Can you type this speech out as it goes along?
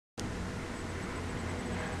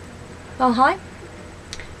Well, hi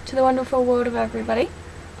to the wonderful world of everybody.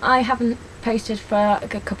 I haven't posted for a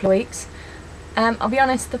good couple of weeks. I'll be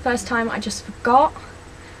honest, the first time I just forgot,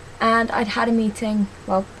 and I'd had a meeting,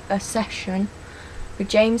 well, a session with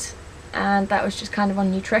James, and that was just kind of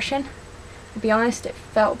on nutrition. To be honest, it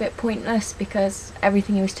felt a bit pointless because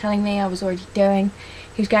everything he was telling me I was already doing.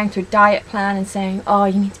 He was going through a diet plan and saying, oh,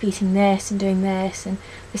 you need to be eating this and doing this and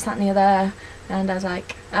this, that and the other. And I was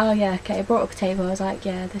like, oh yeah, okay. I brought up a table. I was like,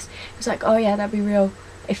 yeah, this. He was like, oh yeah, that'd be real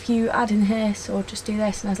if you add in this or just do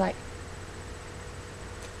this. And I was like,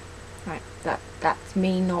 right, that's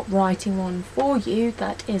me not writing one for you.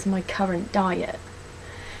 That is my current diet.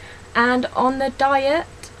 And on the diet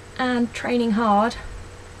and training hard,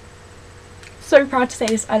 so proud to say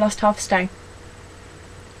this, I lost half a stone.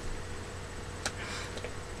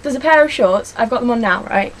 There's a pair of shorts, I've got them on now,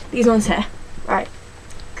 right? These ones here, right?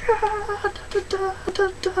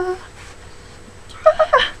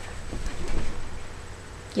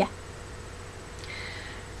 Yeah.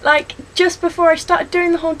 Like, just before I started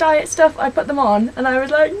doing the whole diet stuff, I put them on and I was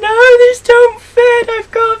like, no, these don't fit, I've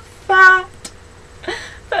got fat.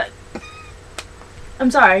 But I'm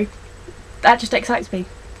sorry, that just excites me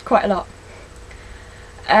quite a lot.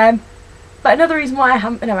 But another reason why I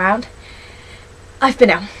haven't been around, I've been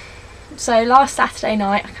ill. So last Saturday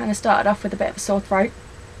night I kind of started off with a bit of a sore throat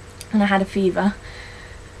and I had a fever,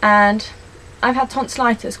 and I've had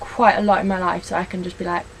tonsillitis quite a lot in my life, so I can just be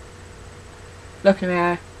like, look in the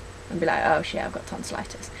mirror and be like, oh shit, I've got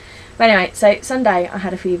tonsillitis. But anyway, so Sunday I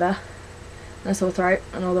had a fever and a sore throat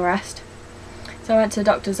and all the rest. So I went to the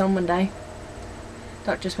doctor's on Monday.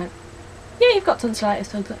 Doctor just went, yeah, you've got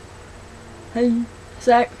tonsillitis. So I was like, hey.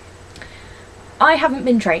 So I haven't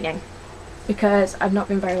been training because I've not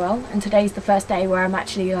been very well, and today's the first day where I'm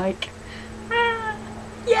actually like,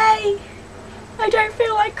 yay, I don't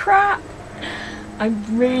feel like crap.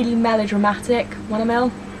 I'm really melodramatic when I'm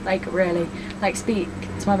ill, like really. Like, speak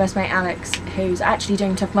to my best mate Alex, who's actually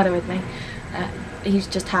doing Tough Mudder with me. He's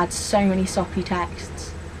just had so many soppy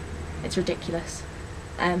texts, it's ridiculous.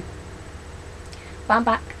 But I'm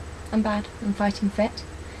back, I'm bad, I'm fighting fit.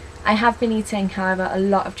 I have been eating, however, a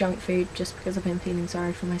lot of junk food just because I've been feeling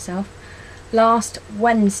sorry for myself. Last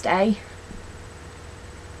Wednesday,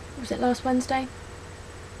 was it last Wednesday?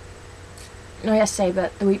 No, yesterday,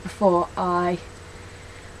 but the week before, I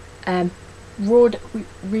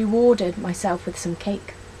rewarded myself with some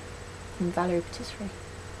cake from Valerie Patisserie,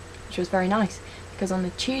 which was very nice, because on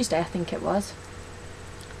the Tuesday, I think it was,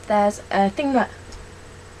 there's a thing that,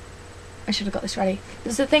 I should have got this ready.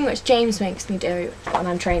 There's a thing which James makes me do when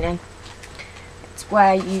I'm training. It's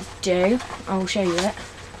where you do, I will show you it.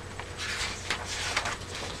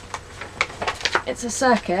 It's a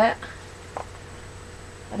circuit.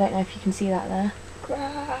 I don't know if you can see that there.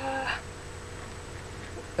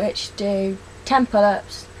 Which do 10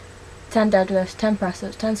 pull-ups, 10 deadlifts, 10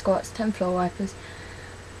 press-ups, 10 squats, 10 floor wipers,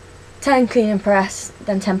 10 clean and press,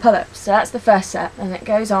 then 10 pull-ups. So that's the first set, and it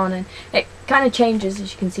goes on, and it kind of changes,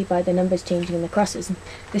 as you can see by the numbers changing in the crosses and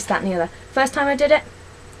this, that and the other. First time I did it,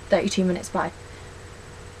 32 minutes by,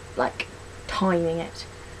 like, timing it.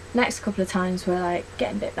 Next couple of times we're like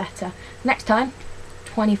getting a bit better. Next time,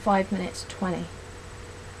 25 minutes 20.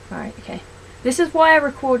 Alright, okay. This is why I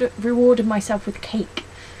rewarded myself with cake,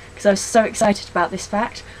 because I was so excited about this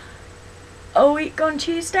fact. A week on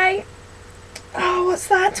Tuesday, oh, what's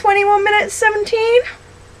that? 21 minutes 17?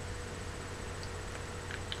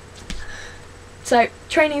 So,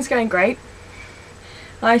 training's going great.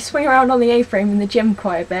 I swing around on the A-frame in the gym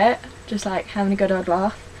quite a bit, just like having a good old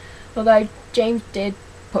laugh. Although James did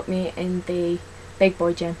put me in the big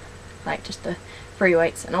boy gym, like just the free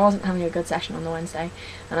weights, and I wasn't having a good session on the Wednesday,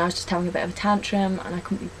 and I was just having a bit of a tantrum, and I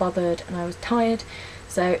couldn't be bothered, and I was tired,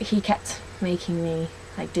 so he kept making me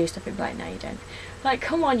like do stuff. He'd be like, no you don't. Like,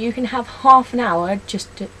 come on, you can have half an hour just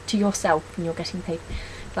to yourself when you're getting paid.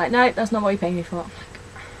 Like, no, that's not what you pay me for. I'm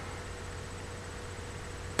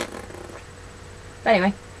like, but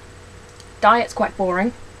anyway, diet's quite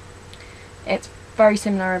boring. It's very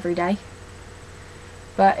similar every day.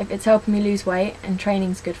 But if it's helping me lose weight and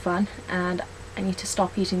training's good fun, and I need to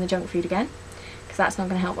stop eating the junk food again, because that's not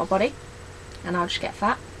going to help my body, and I'll just get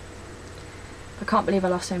fat. I can't believe I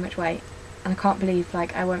lost so much weight, and I can't believe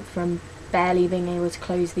like I went from barely being able to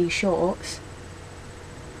close these shorts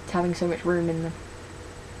to having so much room in them.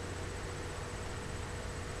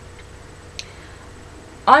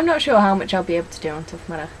 I'm not sure how much I'll be able to do on Tough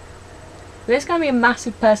Mudder, but it's going to be a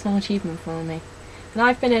massive personal achievement for me. And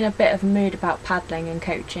I've been in a bit of a mood about paddling and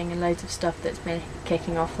coaching and loads of stuff that's been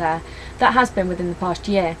kicking off there. That has been within the past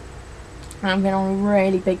year. And I've been on a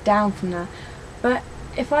really big down from there. But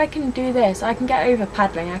if I can do this, I can get over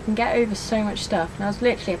paddling, I can get over so much stuff. And I was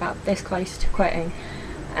literally about this close to quitting,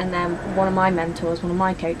 and then one of my mentors, one of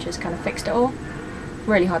my coaches, kind of fixed it all.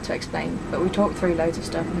 Really hard to explain, but we talked through loads of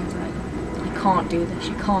stuff, and he was like, "You can't do this,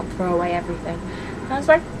 you can't throw away everything." And I was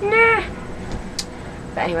like, nah.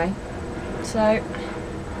 But anyway, so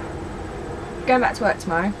going back to work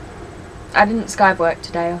tomorrow. I didn't Skype work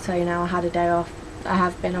today, I'll tell you now. I had a day off. I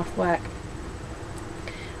have been off work.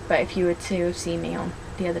 But if you were to have seen me on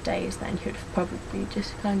the other days, then you'd have probably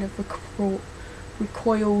just kind of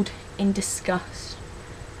recoiled in disgust.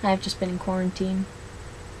 I have just been in quarantine.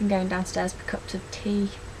 I'm going downstairs for cups of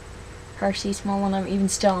tea. Hershey small one. I'm even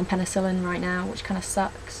still on penicillin right now, which kind of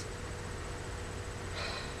sucks.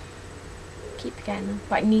 Keep forgetting them,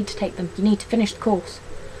 but I need to take them. You need to finish the course.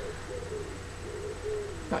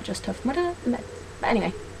 Not just Tough Mudder, the meds. But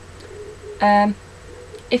anyway,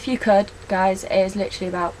 if you could, guys, it is literally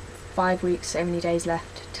about 5 weeks, so many days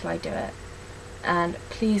left till I do it. And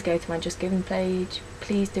please go to my Just Giving page.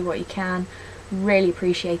 Please do what you can. Really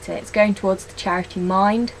appreciate it. It's going towards the charity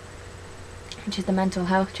Mind, which is the mental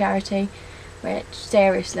health charity, which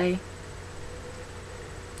seriously,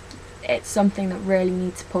 it's something that really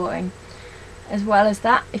needs supporting. As well as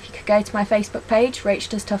that, if you could go to my Facebook page, Rach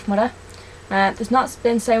Does Tough Mudder. There's not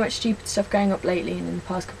been so much stupid stuff going up lately and in the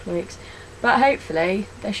past couple of weeks, but hopefully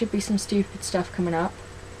there should be some stupid stuff coming up.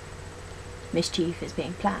 Mischief is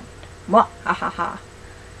being planned. Mwah, ha ha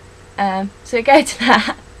ha. So go to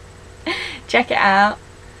that, check it out,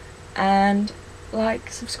 and like,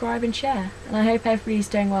 subscribe and share. And I hope everybody's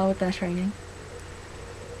doing well with their training.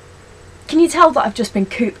 Can you tell that I've just been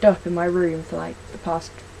cooped up in my room for like the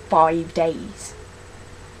past 5 days?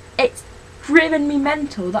 It's driven me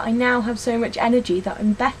mental that I now have so much energy that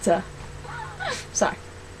I'm better. So,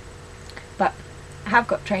 but I have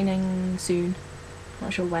got training soon,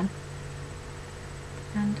 not sure when.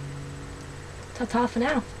 And ta-ta for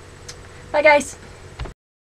now. Bye guys.